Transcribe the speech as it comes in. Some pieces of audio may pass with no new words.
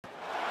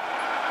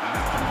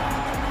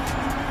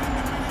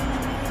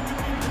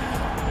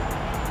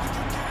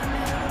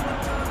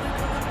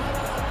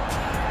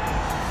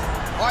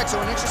right, so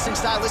an interesting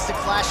stylistic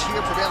clash here.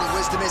 Prevailing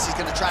wisdom is he's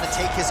going to try to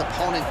take his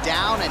opponent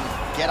down and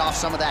get off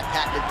some of that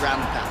patented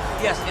ground and pound.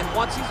 Yes, and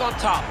once he's on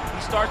top,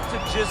 he starts to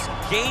just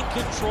gain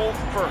control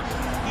first.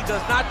 He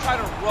does not try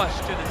to rush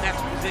to the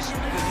next position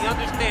because he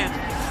understands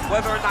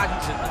whether or not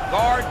he's in the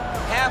guard,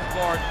 half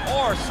guard,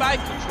 or side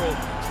control,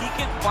 he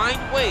can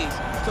find ways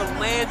to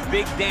land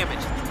big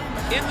damage.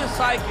 In the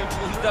side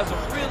control, he does a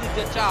really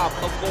good job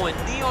of going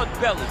knee on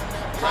belly,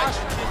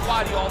 posturing his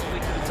body all the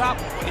way to the top,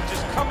 and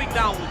just coming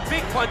down with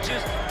big punches.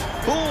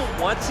 Boom,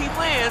 once he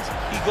lands,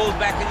 he goes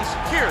back and he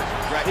secures.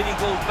 Then he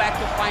goes back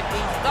to find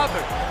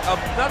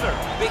another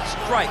big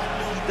strike.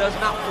 He does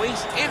not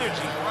waste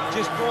energy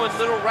just throwing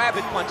little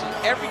rabbit punches.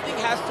 Everything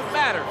has to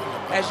matter,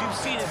 as you've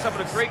seen in some of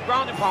the great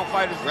ground and pound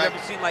fighters we've ever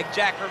seen, like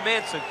Jack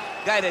Hermanson,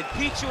 guy that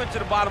beats you into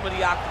the bottom of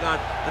the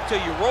octagon until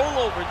you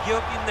roll over and give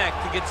up your neck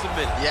to get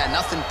submitted. Yeah,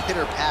 nothing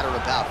pitter-patter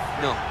about it.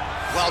 No.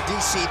 Well,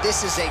 DC,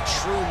 this is a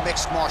true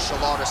mixed martial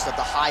artist of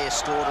the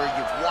highest order.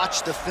 You've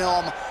watched the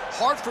film.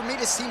 Hard for me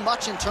to see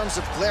much in terms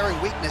of glaring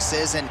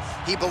weaknesses, and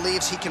he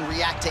believes he can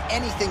react to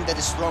anything that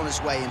is thrown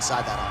his way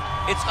inside that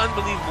arm. It's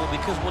unbelievable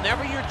because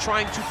whenever you're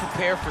trying to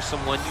prepare for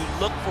someone, you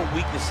look for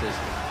weaknesses.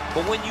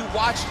 But when you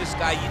watch this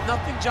guy,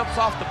 nothing jumps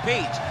off the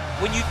page.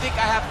 When you think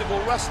I have to go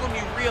wrestle him,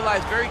 you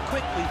realize very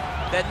quickly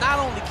that not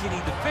only can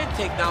he defend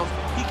takedowns,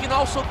 he can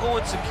also go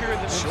and secure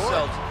them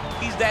himself.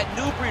 He's that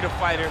new breed of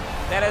fighter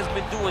that has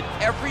been doing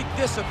every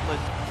discipline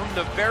from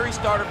the very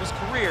start of his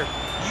career.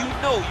 You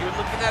know you're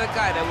looking at a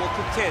guy that will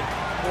contend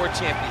for a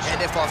championship.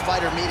 And if our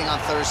fighter meeting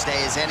on Thursday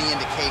is any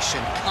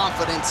indication,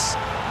 confidence,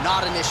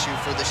 not an issue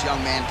for this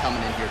young man coming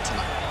in here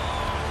tonight.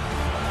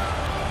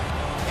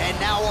 And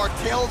now our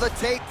tail of the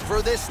tape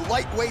for this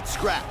lightweight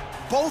scrap.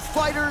 Both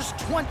fighters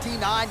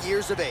 29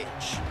 years of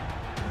age.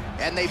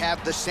 And they have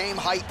the same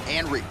height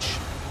and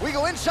reach. We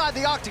go inside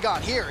the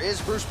octagon. Here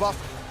is Bruce Buffer.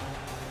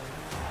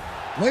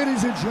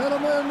 Ladies and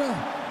gentlemen,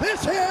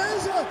 this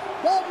is the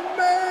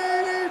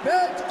main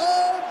event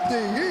of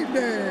the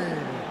evening.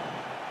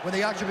 When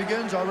the action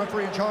begins, our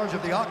referee in charge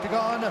of the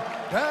octagon,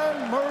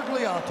 Dan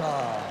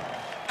Mergliata.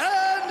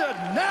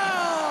 And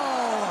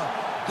now,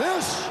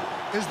 this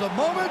is the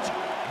moment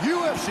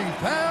UFC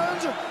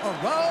fans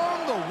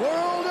around the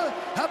world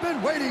have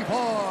been waiting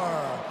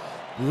for.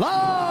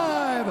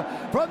 Live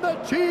from the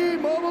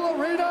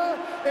T-Mobile Arena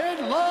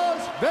in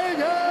Las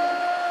Vegas.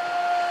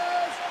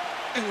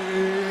 It's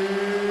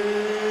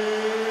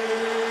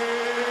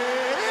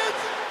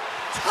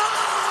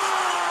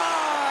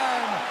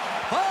time!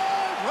 5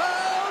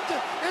 rounds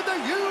in the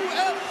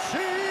UFC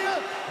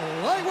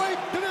lightweight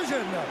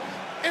division.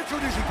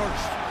 Introducing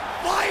first,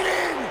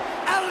 fighting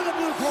out of the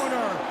blue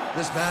corner.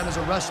 This man is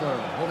a wrestler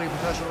holding a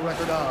professional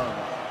record of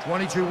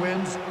 22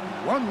 wins,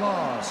 1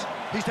 loss.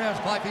 He stands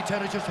 5 feet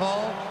 10 inches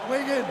tall,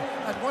 weighing in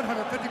at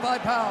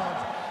 155 pounds.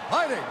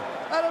 Fighting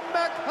out of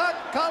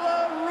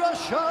Makhachkala,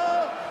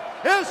 Russia,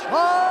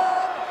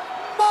 Islam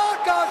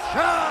Makhachev.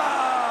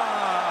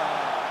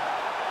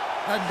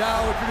 And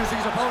now introducing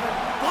his opponent,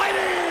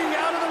 fighting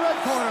out of the red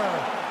corner.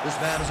 This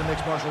man is a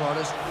mixed martial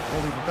artist,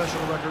 holding a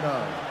professional record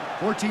of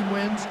 14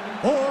 wins,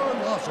 4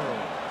 losses.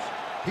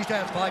 He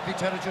stands 5 feet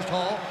 10 inches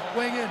tall,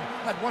 weighing in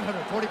at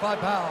 145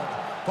 pounds.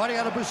 Fighting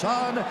out of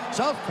Busan,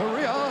 South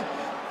Korea,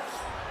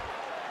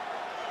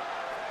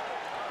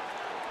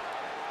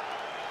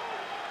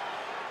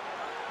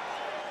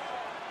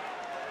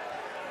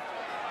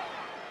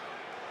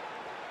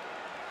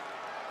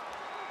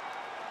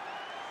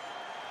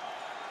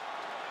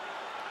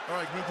 All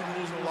right, commit to the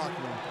rules in the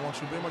locker room. I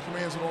want you to obey my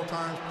commands at all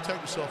times,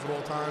 protect yourself at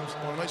all times.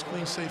 I want a nice,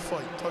 clean, safe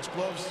fight. Touch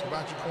gloves,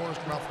 back your corners,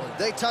 come out fighting.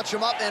 They touch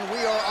him up, and we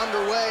are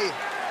underway.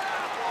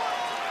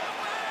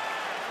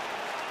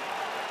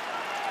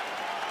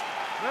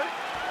 Ready?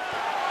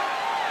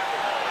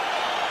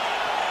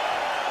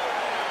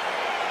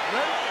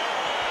 Ready?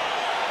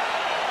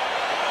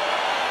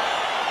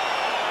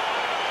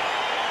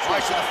 All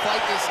right, so the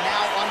fight is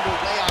now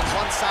underway. On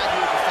one side, we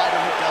have a fighter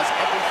who does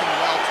everything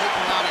well,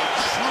 taking on a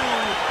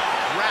true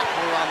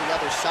grappler on the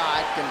other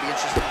side. Going to be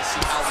interesting to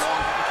see how long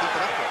he can keep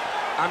it up with.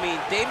 I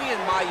mean, Damian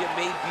Maia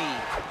may be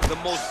the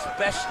most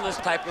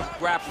specialist type of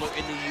grappler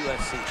in the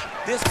UFC.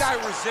 This guy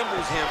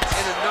resembles him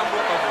in a number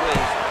of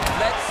ways.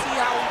 Let's see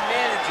how he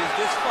manages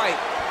this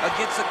fight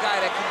against a guy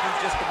that can do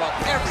just about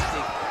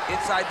everything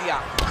inside the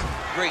octagon.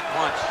 Great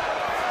punch.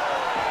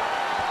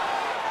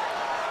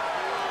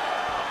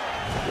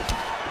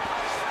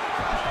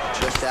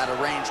 Just out of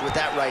range with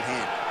that right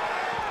hand.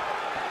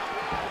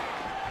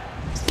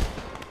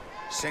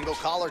 Single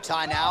collar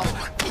tie now.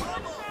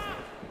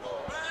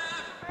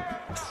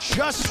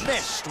 Just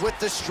missed with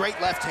the straight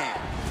left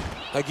hand.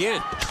 Again,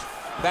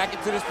 back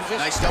into this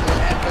position. Nice double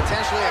and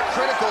potentially a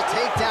critical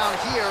takedown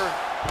here.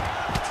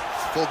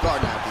 Full guard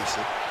now, DC.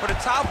 For the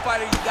top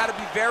fighter, you got to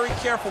be very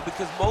careful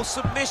because most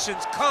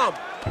submissions come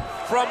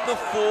from the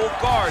full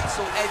guard.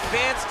 So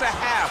advance to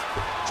half.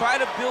 Try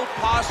to build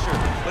posture.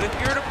 But if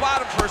you're the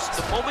bottom person,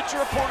 the moment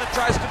your opponent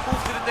tries to move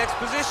to the next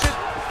position,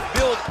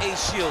 build a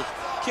shield.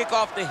 Kick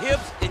off the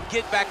hips and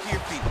get back to your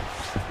feet.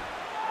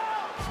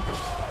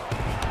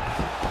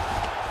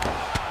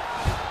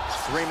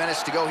 3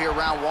 minutes to go here,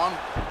 round one.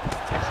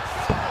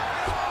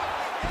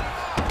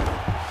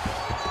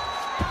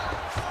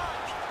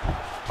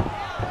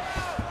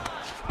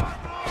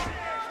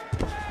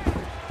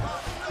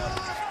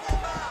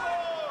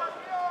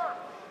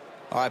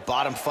 All right,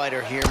 bottom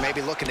fighter here,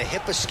 maybe looking to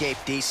hip escape,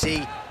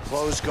 DC.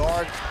 Close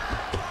guard.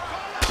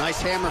 Nice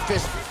hammer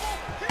fist.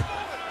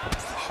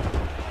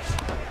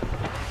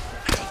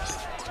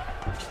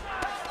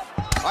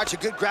 All right, it's a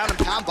good ground and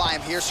pound by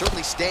him here,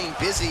 certainly staying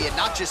busy, and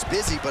not just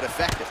busy, but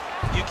effective.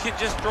 You can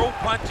just throw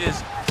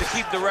punches to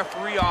keep the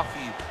referee off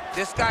of you.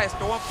 This guy is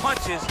throwing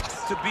punches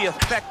to be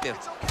effective,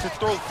 to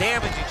throw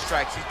damaging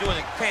strikes. He's doing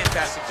a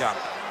fantastic job.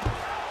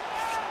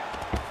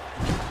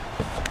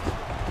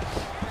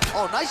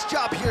 Oh, nice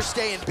job here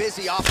staying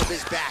busy off of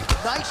his back.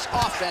 Nice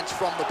offense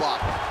from the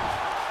bottom.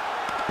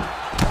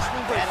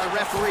 And the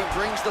referee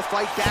brings the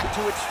fight back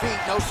to its feet.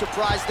 No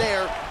surprise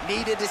there.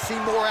 Needed to see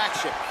more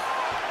action.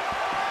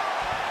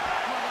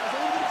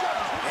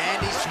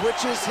 And he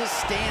switches his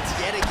stance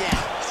yet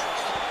again.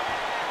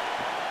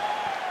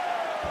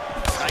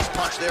 Nice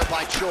punch there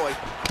by Choi.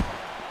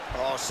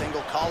 Oh,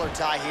 single collar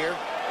tie here.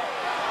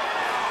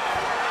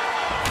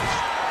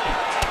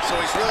 So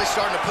he's really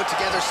starting to put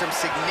together some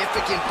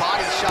significant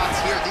body shots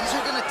here. These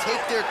are going to take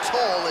their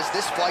toll as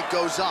this fight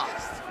goes on.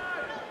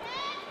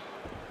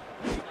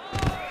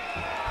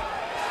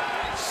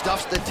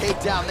 Stuffs the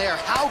takedown there.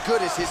 How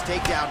good is his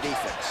takedown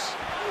defense?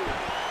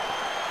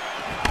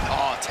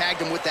 Oh, tagged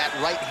him with that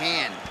right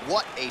hand.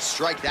 What a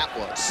strike that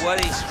was.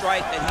 What a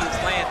strike that he is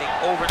landing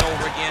over and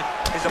over again.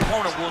 His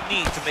opponent will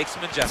need to make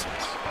some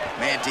adjustments.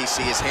 Man,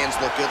 DC, his hands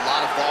look good. A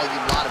lot of volume,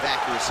 a lot of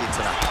accuracy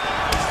tonight.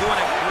 He's doing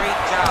a great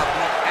job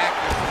being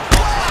accurate.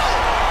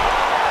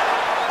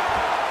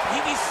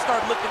 He needs to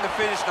start looking to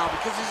finish now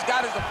because he's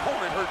got his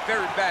opponent hurt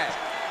very bad.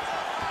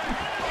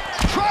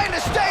 Trying to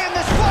stay in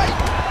this fight.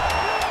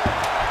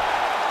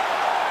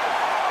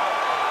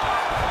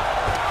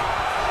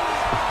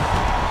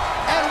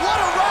 And what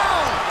a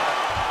round!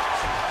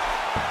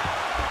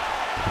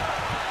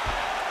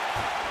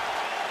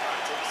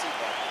 Take a seat,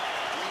 buddy.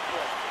 Deep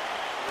breath.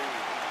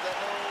 Breathe. Keep that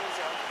nose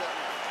out that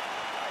mouth.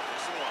 All right,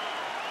 there's some more.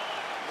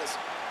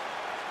 Listen.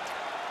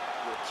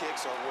 Your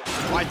kicks are working.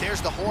 All right,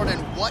 there's the horn,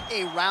 and what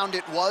a round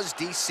it was.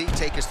 DC,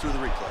 take us through the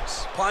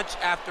replays. Punch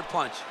after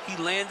punch. He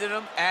landed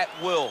him at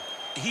will.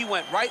 He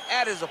went right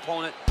at his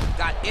opponent,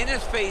 got in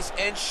his face,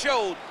 and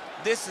showed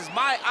this is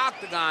my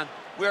octagon.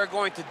 We are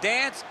going to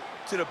dance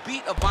to the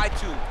beat of my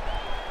tune.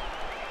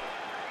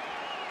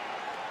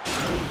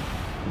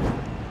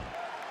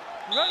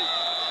 You ready?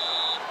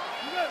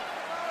 You ready?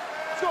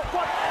 Let's go,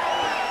 fight!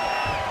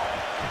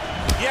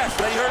 Yes,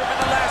 but he hurt him in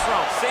the last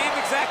round. Same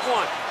exact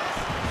one.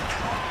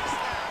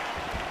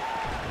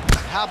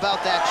 How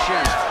about that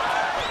shin?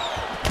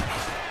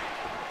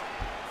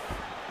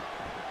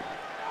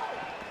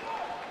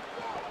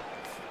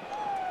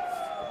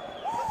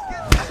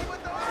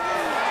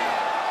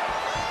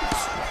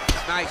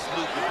 Nice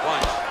looping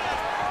punch.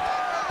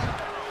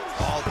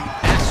 Oh, the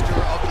master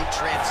of the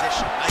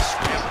transition. Nice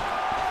rim.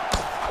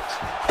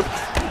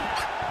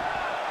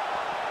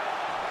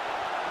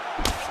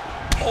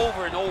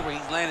 Over and over,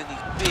 he's landing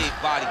these big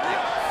body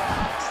kicks.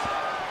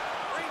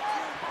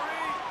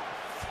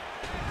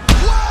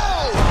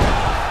 Whoa!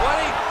 What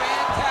a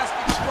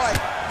fantastic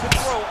strike to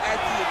throw at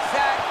the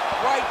exact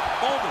right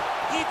moment.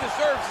 He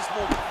deserves this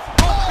moment.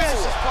 Don't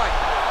finish this fight.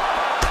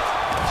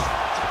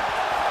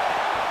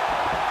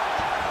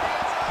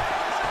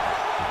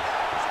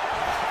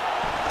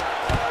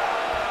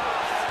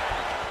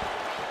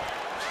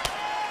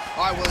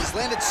 All right, well, he's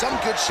landed some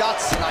good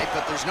shots tonight,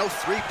 but there's no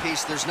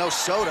three-piece, there's no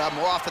soda.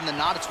 More often than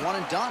not, it's one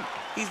and done.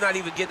 He's not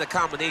even getting a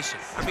combination.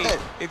 I mean,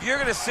 if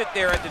you're gonna sit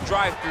there at the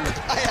drive-thru,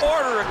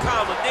 order a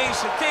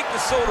combination, take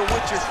the soda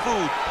with your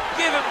food,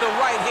 give him the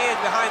right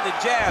hand behind the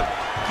jab,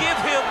 give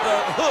him the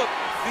hook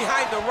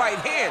behind the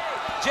right hand,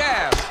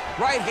 jab,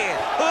 right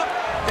hand, hook,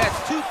 that's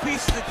 2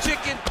 pieces of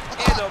chicken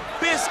and a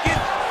biscuit,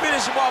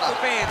 finish him off with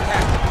a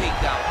fantastic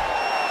takedown.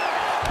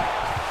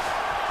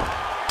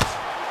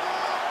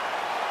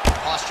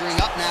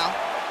 Posturing up now.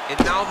 And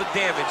now the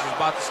damage is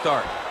about to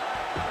start.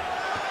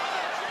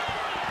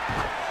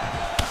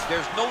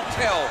 There's no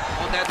tell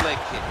on that leg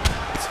kick.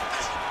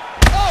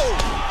 Oh!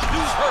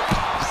 Dude's hurt.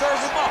 Serve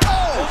him up.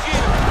 Oh! Go get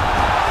him.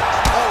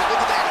 Oh,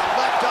 look at that. He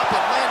leapt up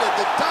and landed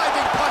the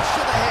diving punch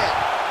to the head.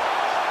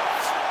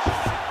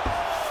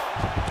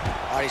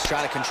 All right, he's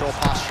trying to control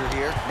posture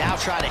here. Now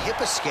trying to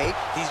hip escape.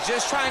 He's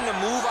just trying to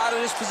move out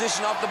of this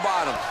position off the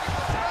bottom.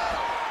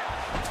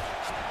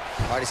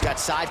 All right, he's got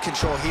side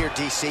control here,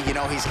 DC. You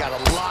know, he's got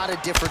a lot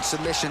of different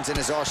submissions in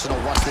his arsenal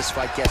once this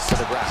fight gets to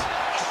the ground.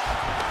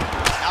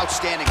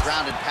 Outstanding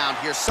ground and pound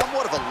here.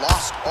 Somewhat of a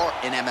lost art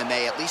in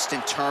MMA, at least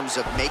in terms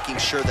of making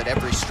sure that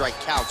every strike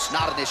counts.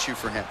 Not an issue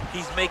for him.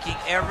 He's making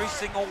every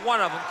single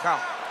one of them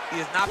count. He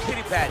is not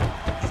pity-patting.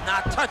 He's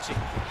not touching.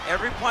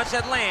 Every punch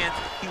that lands,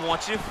 he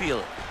wants you to feel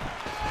it.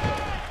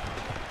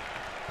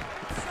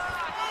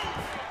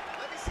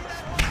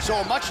 So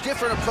a much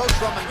different approach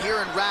from him here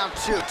in round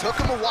 2. Took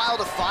him a while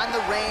to find the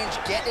range,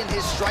 get in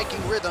his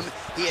striking rhythm.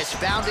 He has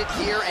found it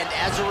here, and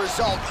as a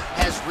result,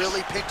 has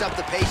really picked up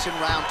the pace in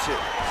round 2.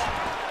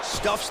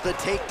 Stuffs the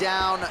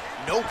takedown,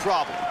 no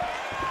problem.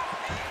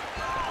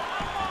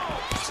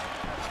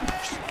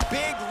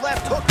 Big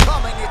left hook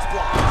coming, it's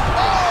blocked.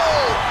 Oh!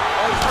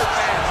 Oh, he's hurt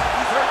bad.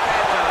 He's hurt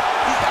bad, John.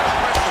 He's got to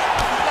press it.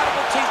 He's got to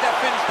go chase that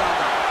finish down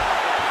now.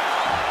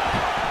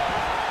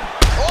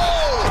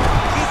 Oh!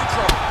 He's in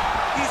trouble.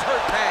 He's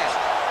hurt bad.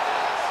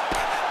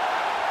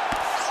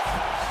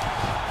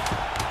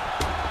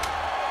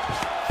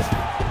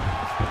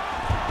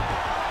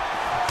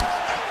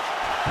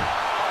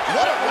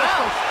 What a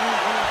round!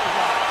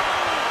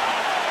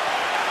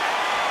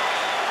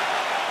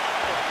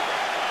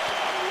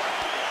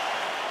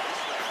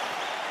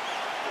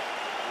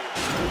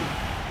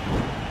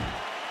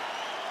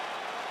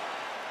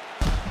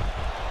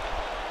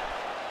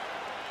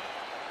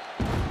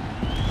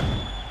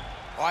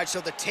 All right,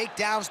 so the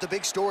takedown's the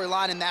big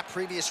storyline in that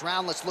previous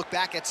round. Let's look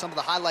back at some of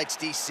the highlights,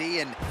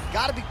 DC, and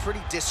got to be pretty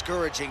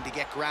discouraging to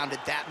get grounded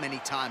that many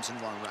times in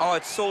one round. Oh,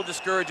 it's so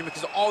discouraging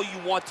because all you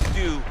want to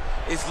do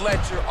is let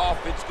your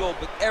offense go,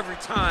 but every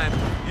time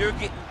you're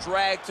getting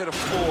dragged to the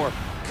floor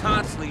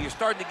constantly, you're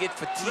starting to get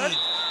fatigued.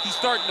 He's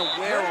starting to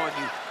wear on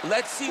you.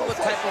 Let's see what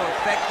type of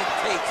effect it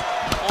takes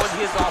on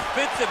his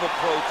offensive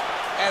approach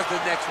as the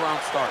next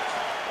round starts.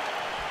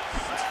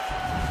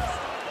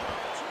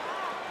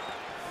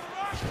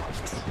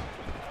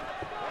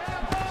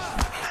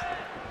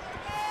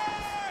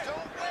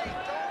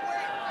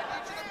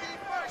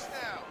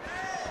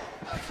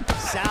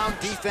 Sound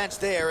defense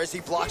there as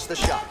he blocks the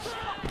shot.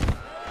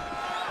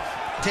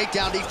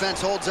 Takedown defense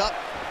holds up.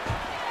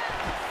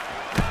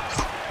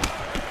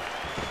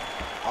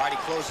 All right, he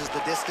closes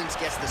the distance,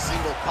 gets the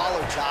single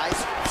collar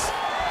ties.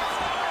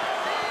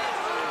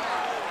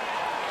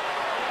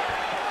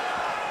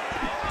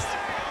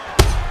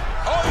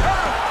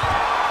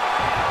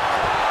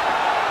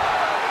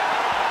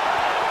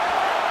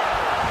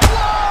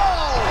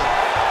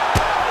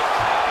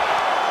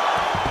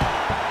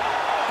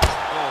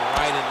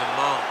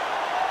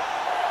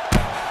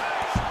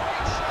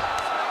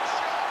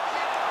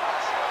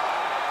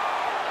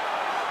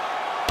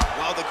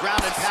 The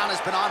ground and pound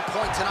has been on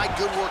point tonight.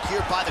 Good work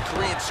here by the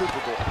Korean Super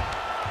Bowl.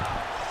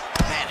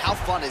 Man, how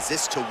fun is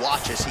this to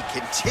watch as he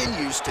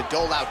continues to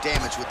dole out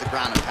damage with the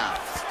ground and pound.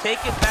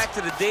 Take it back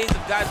to the days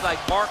of guys like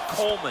Mark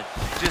Coleman,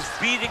 just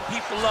beating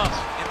people up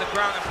in the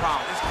ground and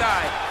pound. This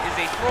guy is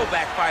a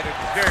throwback fighter.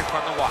 It's very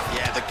fun to watch.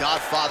 Yeah, the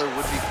Godfather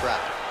would be proud.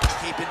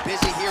 Keeping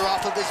busy here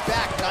off of his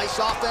back. Nice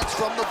offense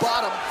from the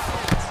bottom.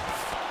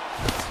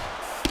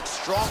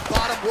 Strong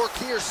bottom work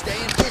here,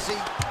 staying busy.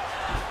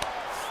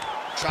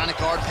 Trying to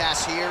guard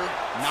pass here,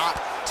 not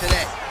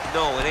today.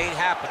 No, it ain't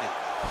happening.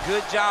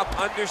 Good job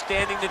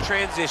understanding the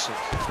transitions.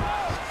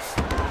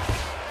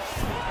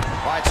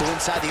 All right, so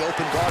inside the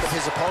open guard of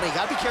his opponent. You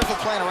gotta be careful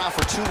playing around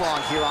for too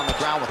long here on the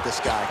ground with this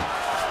guy.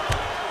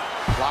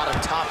 A lot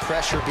of top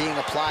pressure being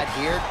applied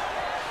here.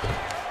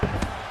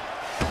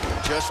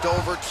 Just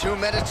over 2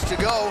 minutes to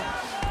go.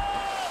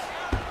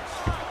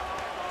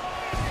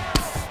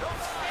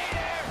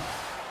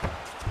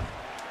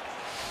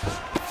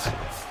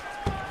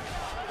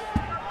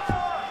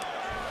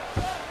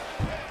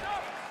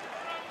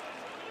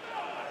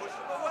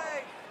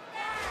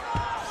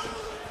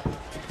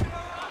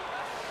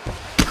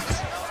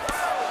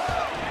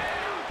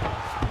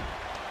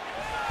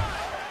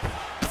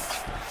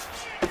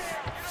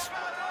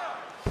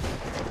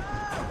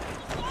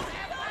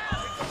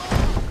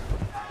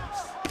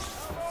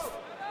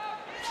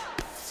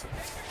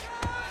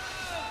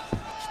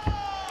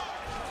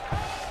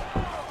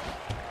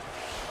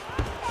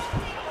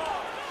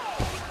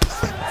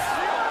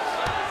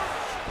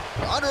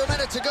 Under a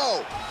minute to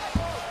go.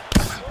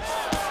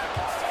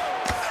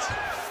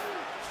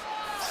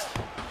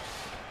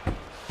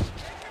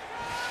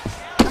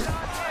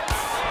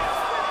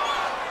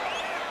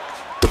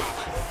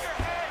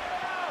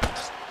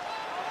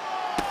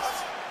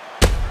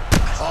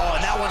 Oh,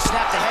 and that one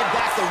snapped the head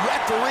back. The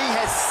referee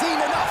has seen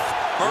enough.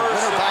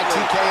 Winner by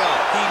TKO.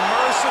 He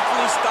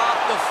mercifully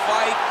stopped the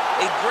fight.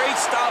 A great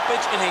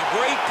stoppage and a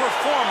great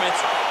performance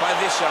by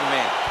this young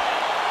man.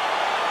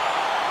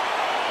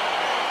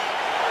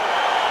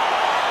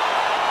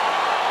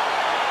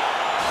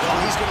 Well,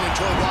 he's going to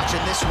enjoy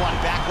watching this one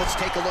back. Let's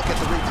take a look at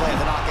the replay of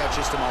the knockout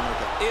just a moment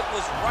ago. It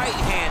was right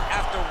hand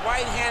after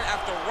right hand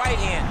after right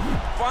hand.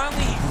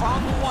 Finally, he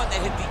found the one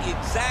that hit the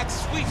exact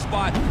sweet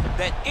spot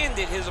that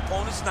ended his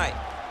opponent's night.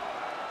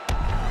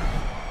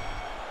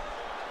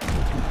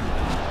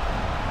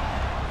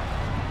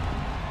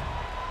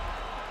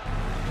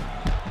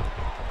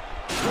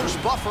 Bruce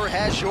Buffer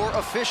has your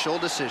official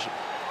decision.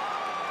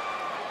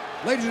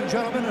 Ladies and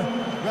gentlemen,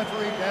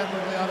 referee Dan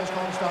Migliotta's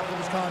calling a stop to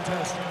this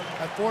contest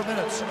at 4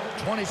 minutes,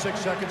 26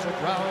 seconds of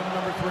round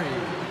number 3.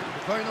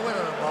 Declaring the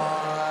winner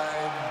by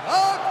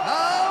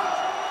knockout,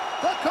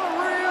 the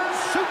Korean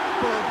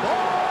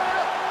Superboy,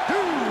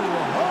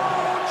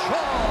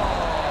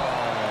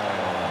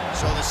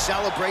 So the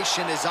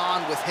celebration is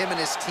on with him and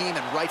his team,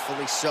 and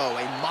rightfully so.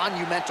 A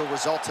monumental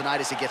result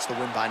tonight as he gets the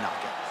win by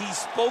knockout. He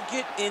spoke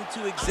it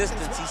into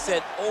existence. He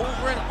said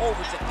over and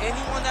over to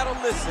anyone that'll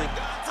listen,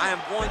 I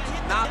am going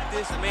to knock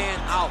this man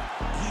out.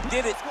 He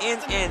did it in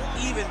an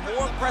even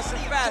more impressive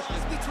fashion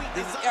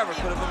than he ever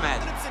could have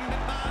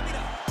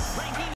imagined.